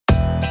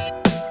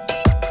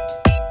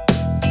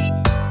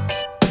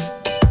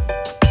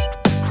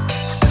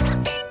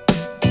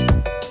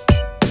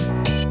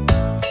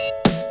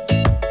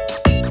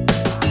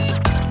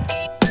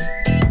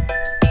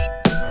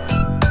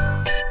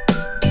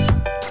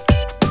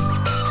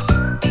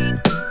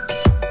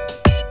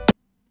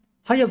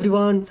Hi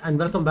everyone and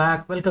welcome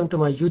back. Welcome to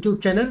my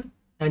YouTube channel.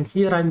 And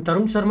here I'm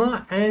Tarun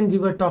Sharma and we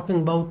were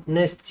talking about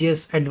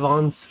Nest.js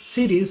Advanced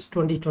Series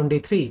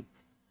 2023.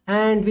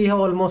 And we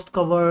have almost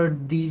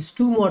covered these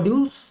two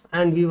modules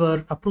and we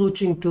were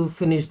approaching to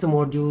finish the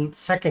module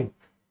second.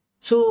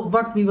 So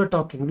what we were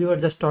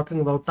just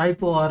talking about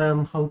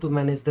TypeORM, how to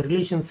manage the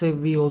relationship.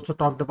 We also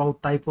talked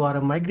about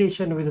TypeORM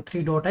migration with the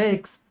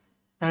 3.x.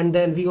 And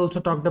then we also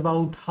talked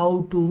about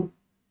how to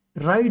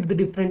write the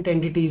different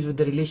entities with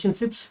the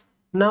relationships.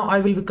 Now I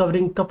will be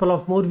covering a couple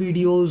of more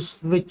videos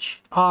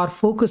which are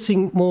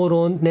focusing more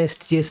on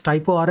Nest.js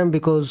TypeORM,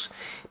 because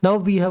now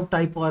we have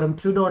TypeORM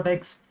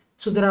 3.x.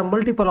 So there are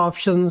multiple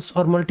options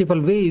or multiple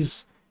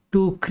ways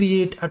to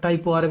create a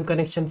TypeORM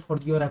connection for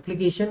your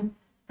application,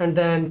 and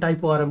then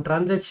TypeORM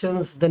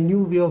transactions, the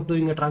new way of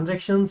doing a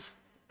transactions,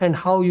 and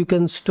how you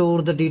can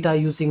store the data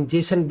using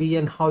JSON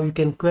and how you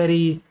can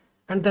query,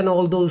 and then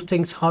all those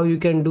things, how you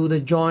can do the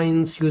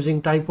joins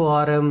using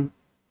TypeORM,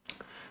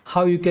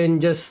 how you can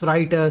just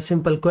write a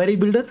simple query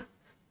builder.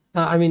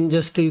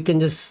 You can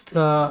just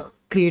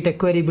create a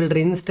query builder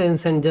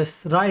instance and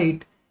just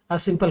write a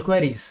simple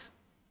queries,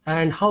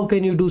 and how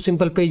can you do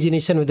simple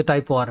pagination with the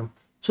TypeORM.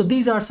 So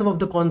these are some of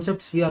the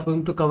concepts we are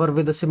going to cover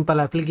with a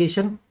simple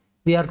application.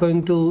 We are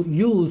going to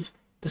use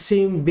the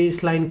same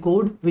baseline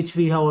code which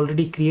we have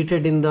already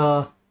created in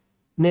the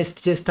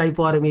Nest.js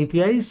TypeORM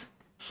APIs.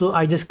 So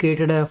I just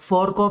created a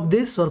fork of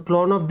this or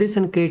clone of this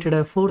and created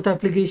a fourth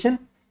application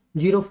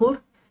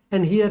 04.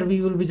 And here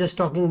we will be just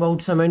talking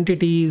about some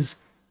entities,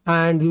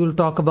 and we will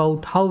talk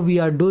about how we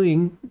are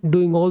doing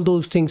all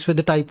those things with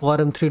the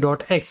TypeORM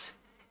 3.x.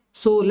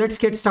 So let's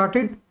get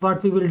started.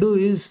 What we will do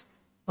is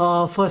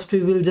first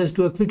we will just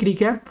do a quick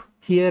recap.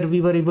 Here we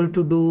were able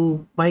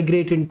to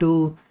migrate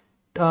into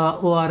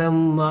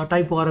TypeORM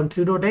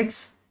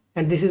 3.x,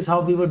 and this is how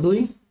we were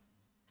doing.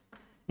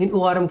 In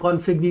ORM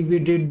config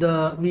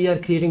we are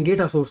creating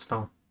data source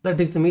now. That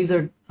is the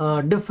major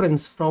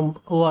difference from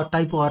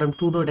TypeORM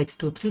 2.x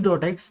to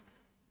 3.x.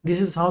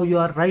 This is how you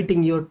are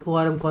writing your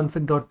ORM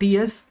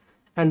config.ts,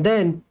 and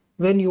then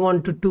when you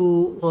want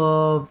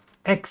to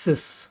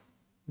access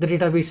the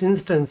database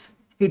instance,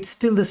 it's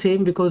still the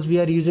same because we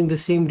are using the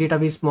same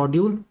database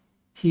module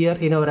here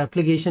in our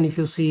application. If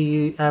you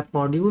see app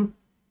module,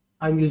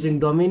 I'm using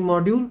domain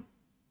module,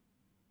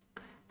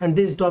 and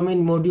this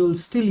domain module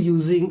still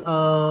using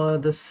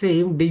the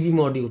same db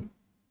module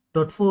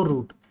 .4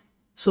 root.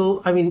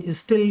 So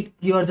still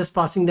you are just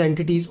passing the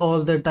entities,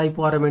 all the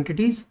TypeORM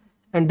entities,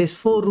 and this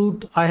for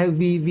root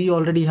we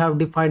already have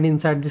defined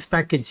inside this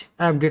package,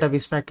 app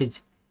database package,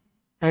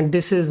 and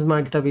this is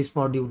my database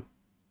module.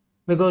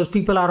 Because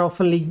people are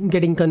often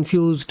getting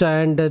confused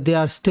and they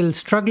are still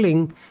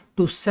struggling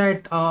to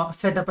set up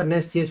a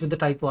Nest.js with the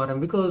TypeORM,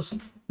 because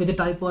with the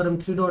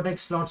TypeORM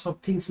 3.x lots of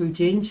things will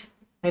change,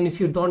 and if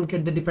you don't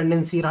get the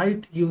dependency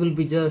right, you will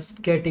be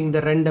just getting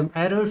the random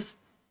errors.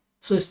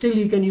 So still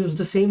you can use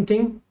the same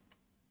thing,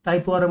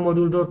 TypeORM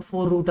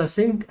module.4 root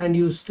async, and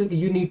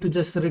you need to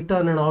just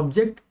return an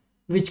object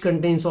which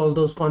contains all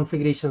those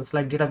configurations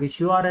like database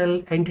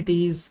URL,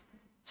 entities,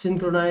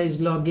 synchronize,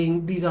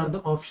 logging. These are the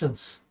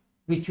options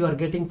which you are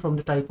getting from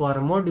the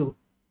TypeORM module.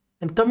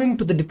 And coming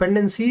to the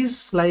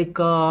dependencies, like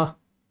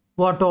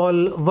what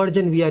all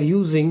version we are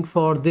using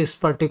for this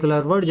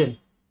particular version.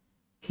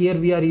 Here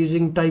we are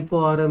using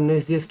TypeORM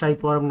Nest.js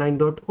TypeORM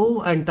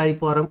 9.0 and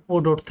TypeORM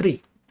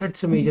 0.3.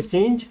 That's a major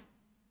change.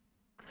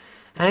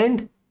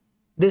 And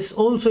this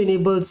also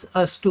enables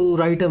us to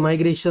write a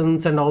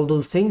migrations and all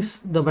those things.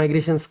 The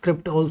migration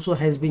script also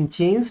has been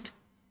changed.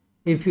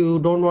 If you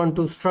don't want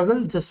to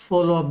struggle, just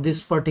follow up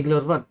this particular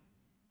one.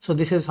 So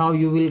this is how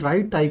you will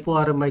write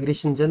TypeORM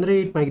migration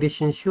generate,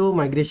 migration show,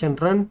 migration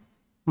run,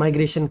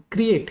 migration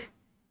create.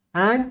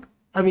 And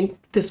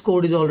this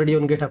code is already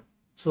on GitHub,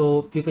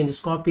 so you can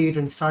just copy it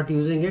and start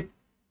using it.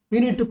 We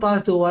need to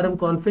pass the ORM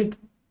config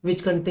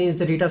which contains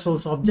the data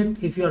source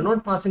object. If you are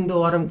not passing the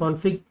ORM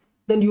config,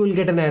 then you will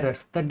get an error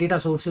that data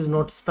source is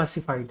not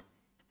specified.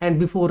 And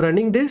before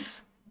running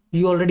this,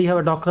 you already have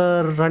a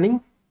Docker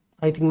running.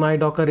 I think my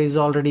Docker is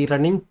already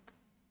running,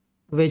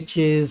 which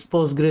is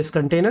Postgres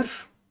container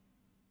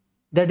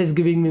that is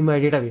giving me my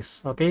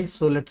database. Okay,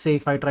 so let's say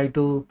if I try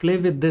to play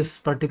with this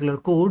particular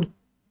code,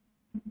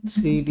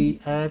 cd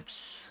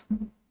apps.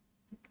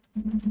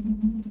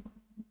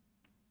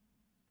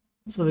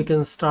 So we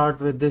can start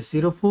with this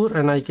 04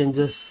 and I can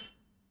just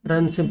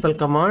run simple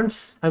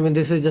commands.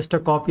 This is just a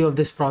copy of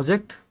this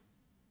project,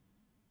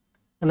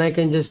 and I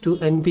can just do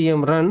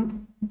npm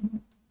run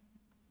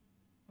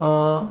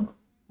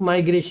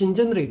migration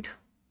generate.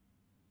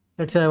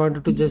 Let's say I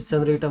wanted to just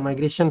generate a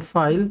migration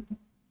file,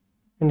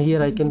 and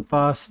here I can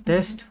pass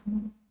test,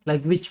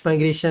 like which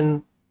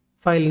migration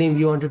file name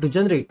you wanted to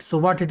generate. So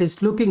what it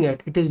is looking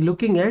at, it is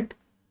looking at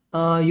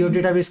your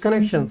database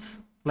connections,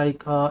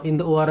 like in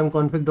the ORM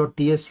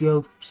config.ts you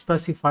have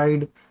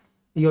specified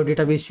your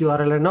database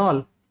URL and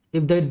all.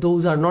 If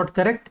those are not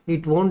correct,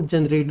 it won't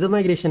generate the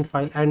migration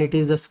file, and it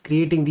is just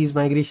creating these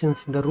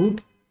migrations in the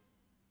root.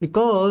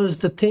 Because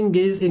the thing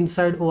is,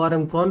 inside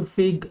ORM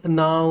config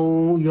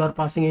now you are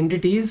passing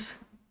entities,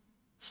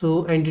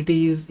 So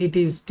entities, it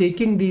is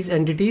taking these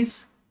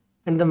entities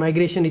and the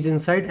migration is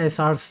inside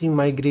src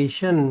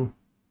migration.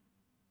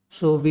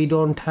 So we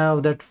don't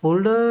have that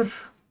folder,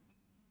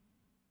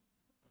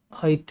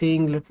 I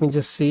think. Let me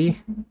just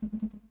see,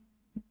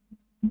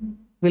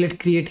 will it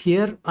create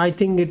here? I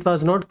think it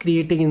was not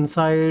creating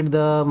inside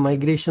the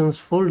migrations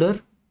folder.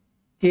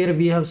 Here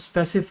we have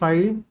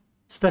specifying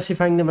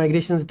the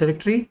migrations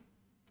directory.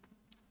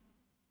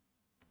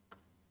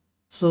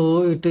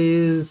 So it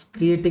is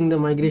creating the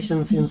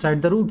migrations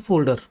inside the root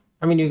folder.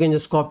 I mean, you can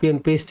just copy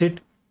and paste it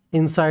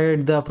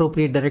inside the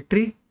appropriate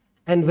directory.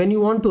 And when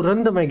you want to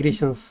run the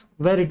migrations,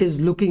 where it is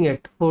looking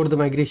at for the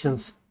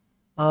migrations,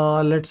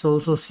 let's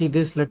also see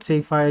this. Let's say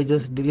if I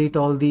just delete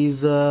all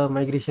these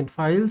migration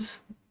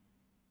files,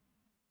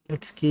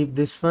 let's keep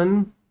this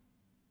one.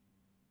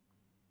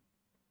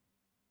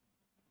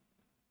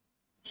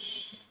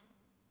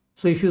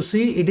 So if you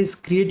see, it is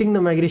creating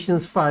the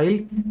migrations file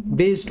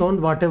based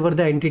on whatever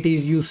the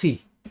entities you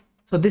see.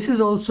 So this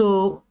is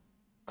also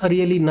a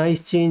really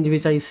nice change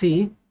which I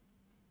see.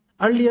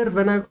 Earlier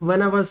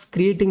when I was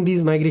creating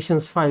these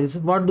migrations files,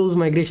 what those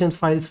migrations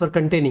files were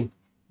containing,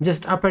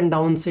 just up and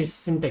down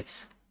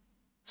syntax.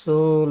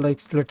 So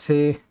let's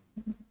say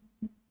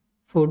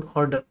food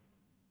order.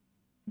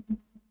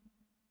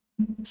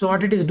 So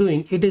what it is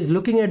doing, it is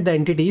looking at the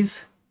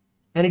entities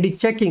and it is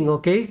checking,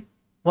 okay,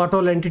 what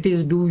all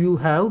entities do you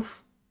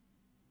have,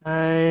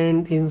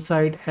 and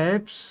inside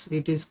apps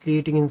it is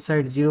creating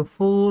inside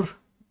 04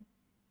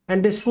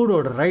 and this food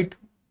order, right?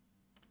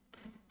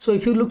 So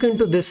if you look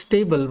into this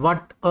table,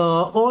 what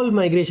all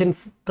migration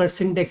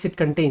syntax it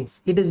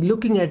contains, it is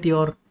looking at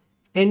your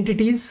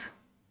entities.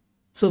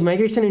 So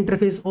migration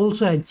interface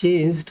also has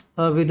changed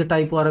with the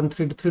TypeORM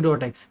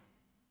 3.x.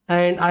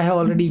 And I have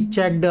already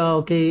checked,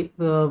 okay,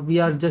 we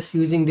are just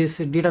using this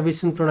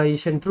database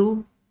synchronization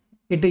true.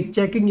 It is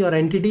checking your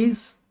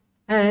entities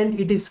and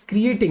it is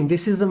creating,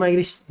 this is the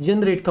migration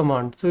generate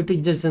command. So it is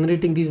just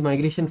generating these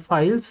migration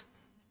files.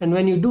 And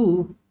when you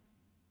do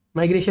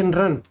migration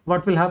run,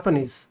 what will happen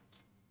is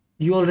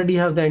you already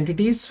have the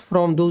entities.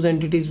 From those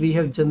entities we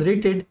have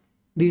generated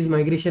these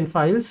migration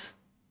files,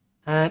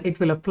 and it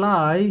will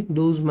apply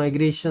those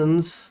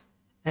migrations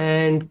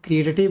and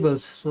create a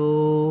tables.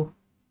 So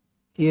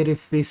here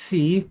if we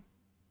see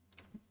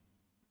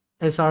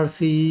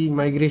src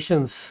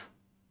migrations,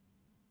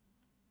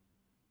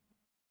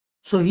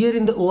 so here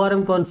in the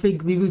ORM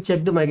config we will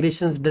check the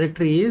migrations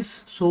directory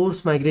is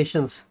source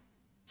migrations.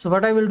 So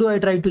what I will do, I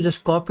try to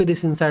just copy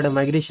this inside a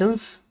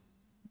migrations,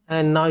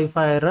 and now if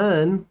I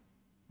run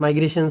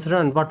migrations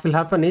run, what will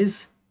happen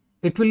is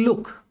it will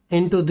look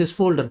into this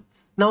folder.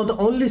 Now the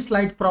only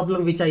slight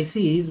problem which I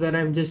see is when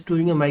I'm just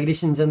doing a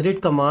migration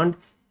generate command,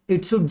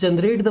 it should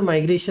generate the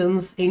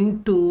migrations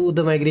into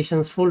the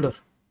migrations folder.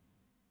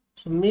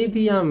 So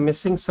maybe I'm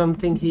missing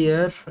something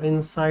here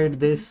inside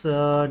this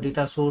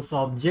data source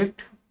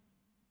object.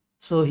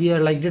 So here,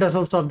 like, data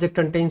source object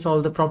contains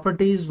all the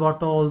properties,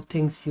 what all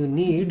things you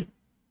need.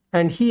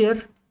 And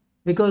here,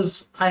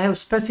 because I have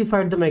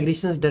specified the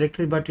migrations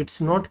directory, but it's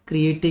not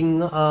creating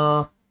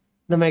the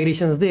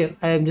migrations there,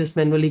 I am just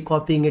manually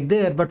copying it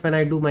there. But when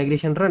I do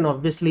migration run,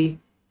 obviously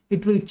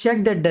it will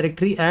check that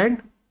directory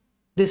and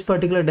this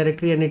particular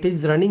directory, and it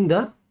is running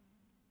the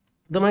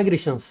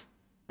migrations.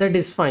 That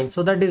is fine.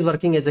 So that is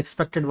working as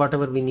expected,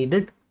 whatever we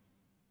needed.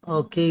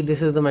 Okay,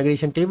 this is the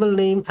migration table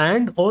name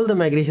and all the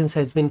migrations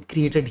has been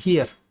created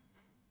here.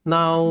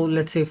 Now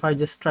let's say if I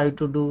just try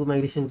to do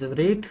migration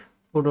generate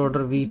food order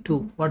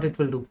v2, what it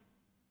will do.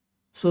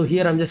 So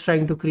here I'm just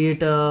trying to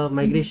create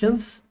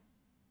migrations,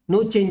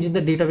 no change in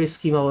the database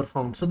schema were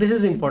found. So this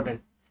is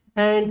important,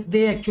 and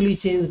they actually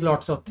changed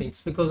lots of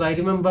things, because I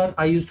remember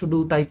I used to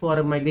do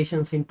TypeORM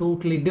migrations in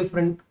totally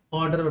different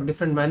order or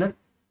different manner.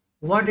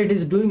 What it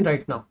is doing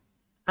right now,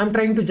 I'm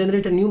trying to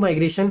generate a new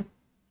migration,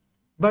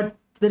 but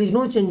there is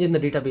no change in the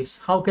database.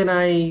 How can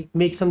I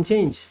make some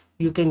change?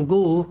 You can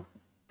go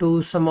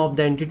to some of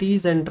the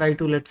entities and try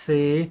to, let's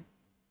say,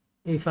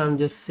 if I'm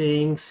just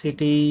saying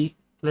city,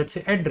 let's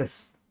say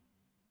address.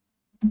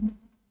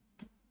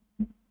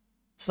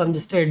 So I'm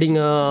just adding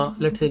a,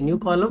 let's say, new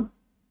column.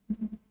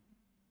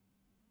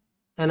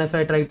 And if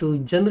I try to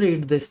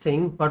generate this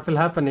thing, what will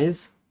happen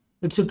is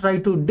it should try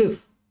to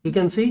diff. You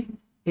can see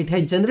it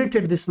has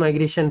generated this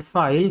migration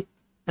file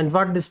and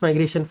what this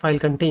migration file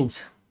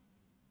contains.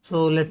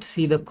 So let's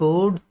see the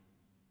code.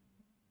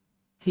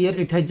 Here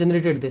it has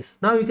generated this.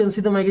 Now you can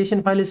see the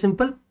migration file is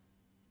simple.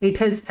 It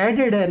has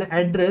added an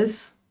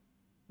address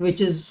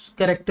which is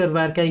character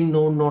varchar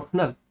no not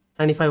null.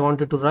 And if I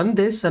wanted to run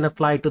this and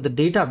apply it to the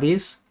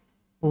database,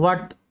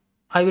 what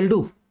I will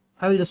do,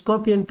 I will just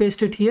copy and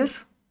paste it here,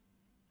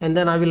 and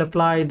then I will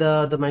apply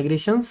the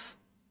migration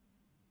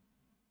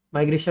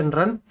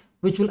run,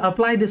 which will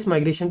apply this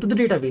migration to the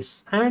database,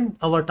 and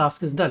our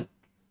task is done.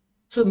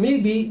 So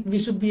maybe we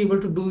should be able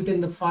to do it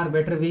in the far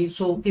better way.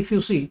 So if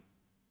you see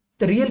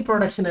the real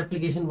production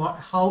application,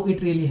 how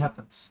it really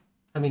happens.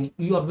 I mean,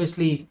 you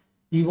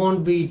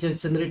won't be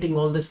just generating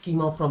all the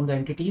schema from the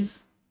entities.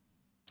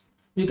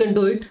 You can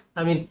do it.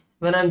 I mean,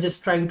 when I'm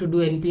just trying to do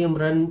npm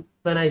run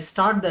when I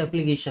start the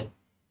application,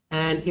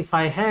 and if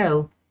I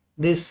have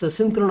this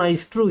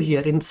synchronize true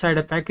here inside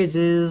a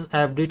packages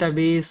app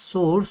database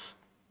source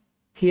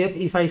here,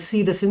 if I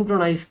see the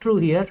synchronize true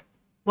here,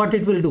 what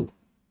it will do?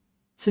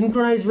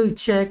 Synchronize will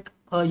check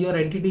your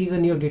entities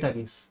and your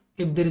database.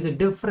 If there is a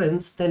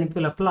difference, then it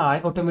will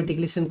apply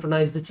automatically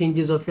synchronize the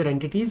changes of your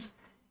entities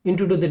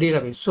into the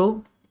database.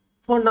 So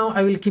for now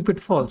I will keep it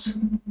false,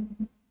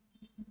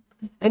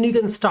 and you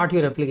can start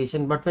your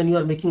application. But when you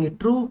are making it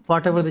true,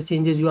 whatever the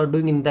changes you are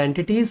doing in the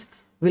entities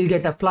will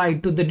get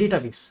applied to the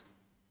database.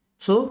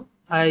 So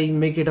I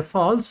make it a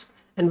false,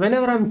 and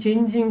whenever I'm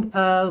changing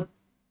a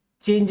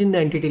change in the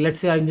entity, let's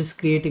say I'm just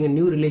creating a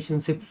new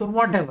relationships or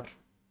whatever,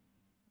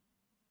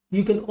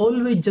 you can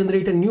always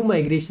generate a new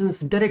migrations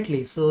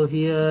directly. So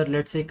here,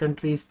 let's say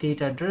country,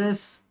 state,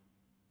 address.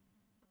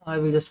 I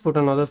will just put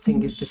another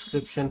thing is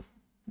description.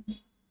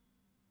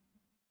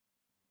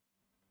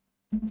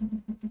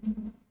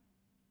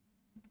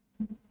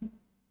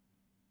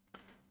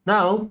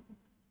 Now,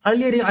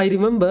 earlier I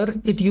remember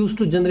it used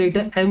to generate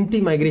an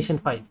empty migration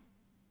file.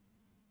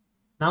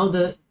 Now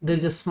there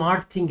is a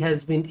smart thing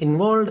has been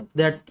involved,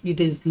 that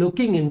it is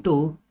looking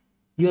into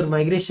your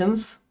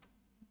migrations.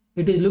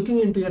 It is looking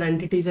into your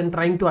entities and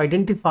trying to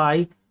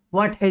identify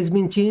what has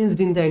been changed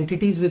in the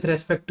entities with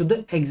respect to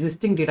the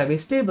existing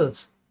database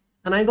tables.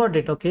 And I got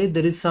it. Okay,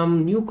 there is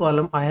some new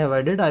column I have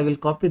added. I will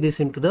copy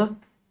this into the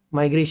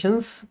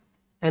migrations,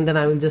 and then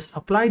I will just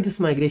apply this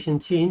migration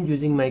change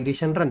using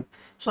migration run.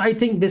 So I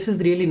think this is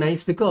really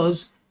nice,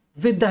 because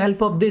with the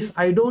help of this,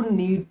 I don't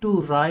need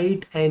to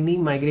write any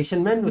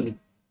migration manually,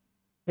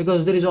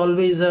 because there is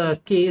always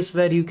a case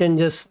where you can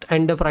just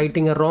end up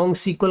writing a wrong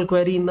SQL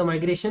query in the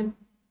migration.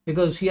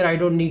 Because here I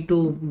don't need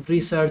to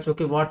research,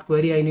 okay, what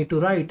query I need to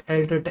write.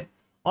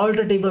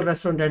 Alter table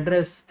restaurant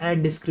address,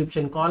 add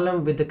description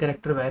column with the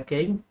character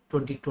varchar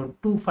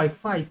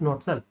 255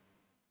 not null,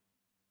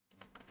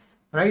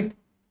 right?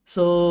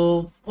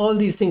 So all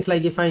these things,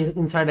 like if I'm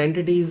inside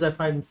entities, if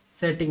I'm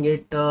setting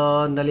it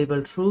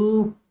nullable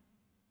true,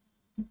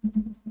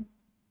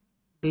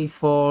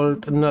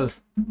 default null,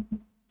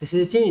 this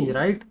is a change,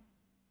 right?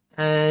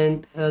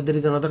 And there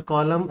is another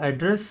column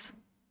address.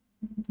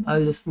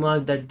 I'll just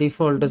mark that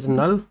default as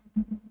null,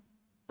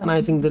 and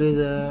I think there is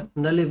a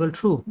nullable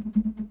true.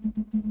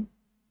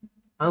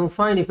 I'm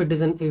fine if it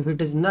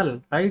is null,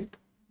 right?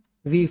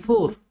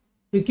 v4,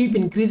 you keep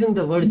increasing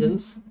the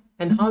versions,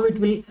 and how it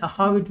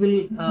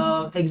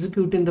will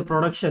execute in the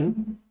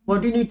production.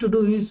 What you need to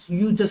do is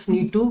you just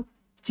need to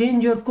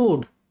change your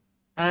code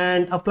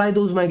and apply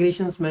those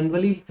migrations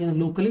manually and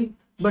locally.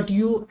 But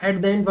you,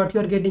 at the end, what you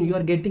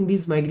are getting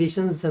these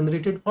migrations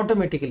generated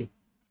automatically.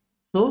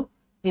 So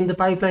in the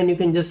pipeline, you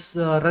can just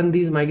run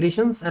these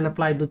migrations and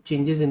apply the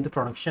changes in the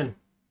production.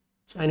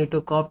 So I need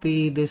to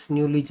copy this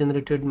newly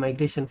generated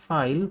migration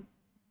file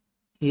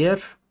here.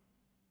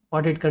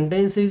 What it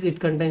contains is, it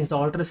contains the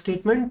alter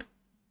statement,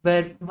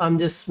 where I'm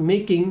just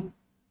dropping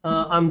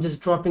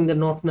the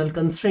not null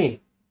constraint,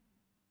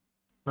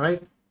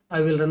 right?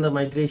 I will run the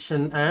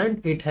migration,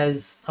 and it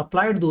has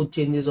applied those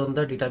changes on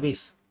the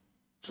database.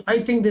 So I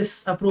think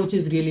this approach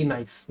is really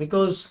nice,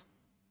 because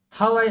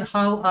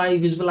how I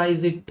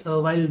visualize it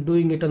while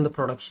doing it on the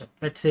production.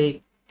 Let's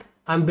say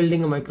I'm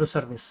building a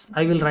microservice.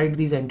 I will write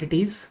these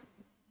entities,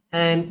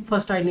 and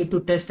first I need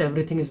to test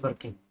everything is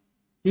working.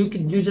 You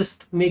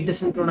just make the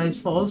synchronize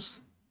false,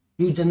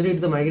 you generate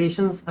the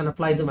migrations and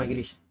apply the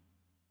migration.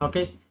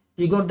 Okay,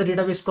 you got the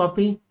database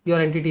copy, your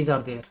entities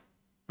are there,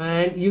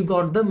 and you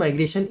got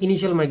the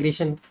initial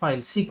migration file,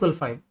 SQL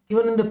file.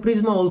 Even in the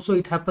Prisma also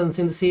it happens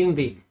in the same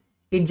way.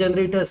 It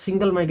generates a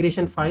single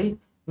migration file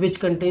which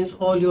contains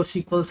all your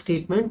SQL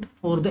statement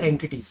for the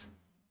entities.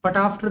 But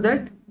after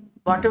that,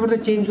 whatever the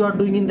change you are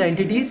doing in the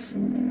entities,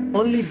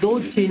 only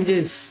those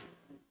changes,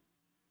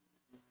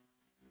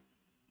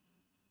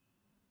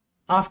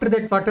 after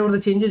that, whatever the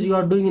changes you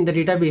are doing in the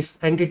database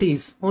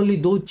entities, only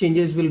those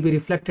changes will be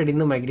reflected in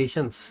the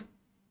migrations.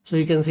 So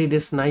you can see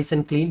this nice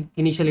and clean.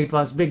 Initially it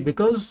was big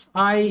because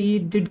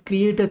I did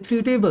create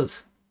 3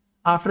 tables.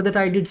 After that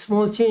I did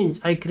small change.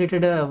 I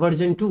created a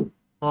version 2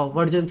 or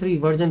version 3,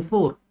 version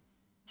 4.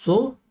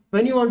 So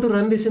when you want to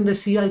run this in the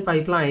CI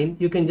pipeline,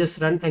 you can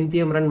just run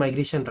npm run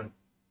migration run.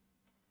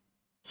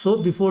 So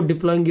before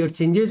deploying your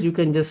changes, you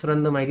can just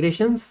run the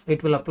migrations.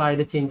 It will apply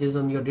the changes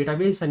on your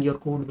database and your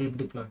code will be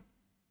deployed.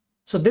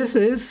 So this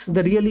is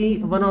the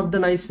really one of the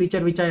nice feature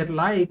which I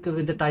like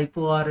with the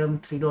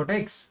TypeORM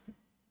 3.x.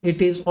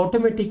 It is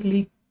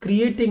automatically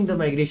creating the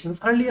migrations.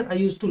 Earlier I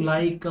used to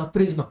like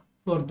Prisma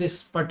for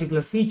this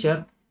particular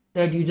feature,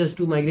 that you just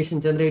do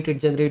migration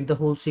generate the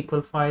whole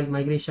SQL file,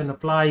 migration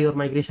apply or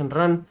migration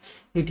run.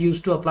 It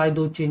used to apply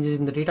those changes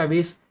in the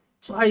database.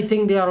 So I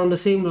think they are on the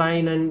same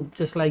line, and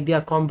just like they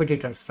are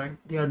competitors, right?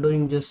 They are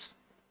doing just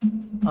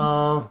they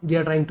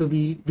are trying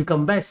to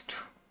become best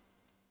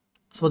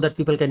so that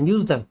people can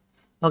use them.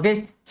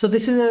 Okay, so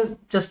this is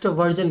just a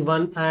version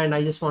 1, and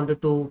I just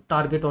wanted to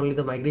target only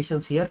the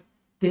migrations here.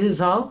 This is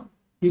how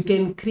you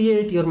can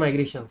create your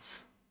migrations.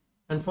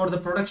 And for the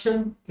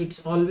production,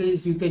 it's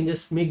always, you can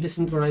just make the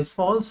synchronize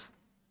false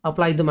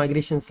apply the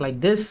migrations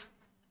like this.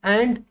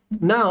 And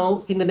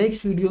now in the next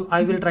video,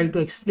 I will try to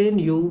explain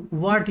you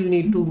what you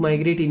need to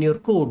migrate in your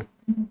code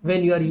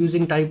when you are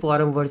using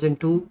TypeORM version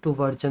 2 to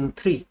version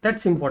 3.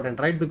 That's important,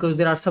 right? Because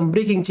there are some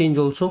breaking change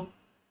also,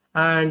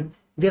 and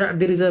there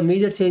is a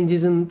major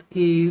changes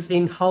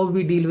in how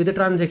we deal with the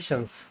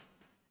transactions.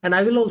 And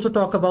I will also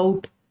talk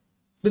about,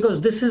 because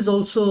this is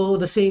also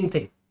the same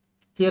thing.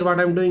 Here what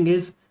I'm doing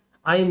is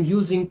I am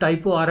using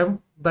TypeORM,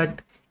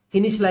 but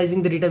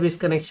initializing the database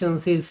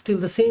connections is still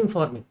the same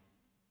for me.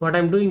 What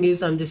I'm doing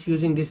is I'm just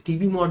using this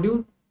DB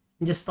module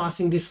and just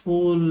passing this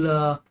whole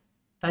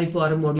TypeORM module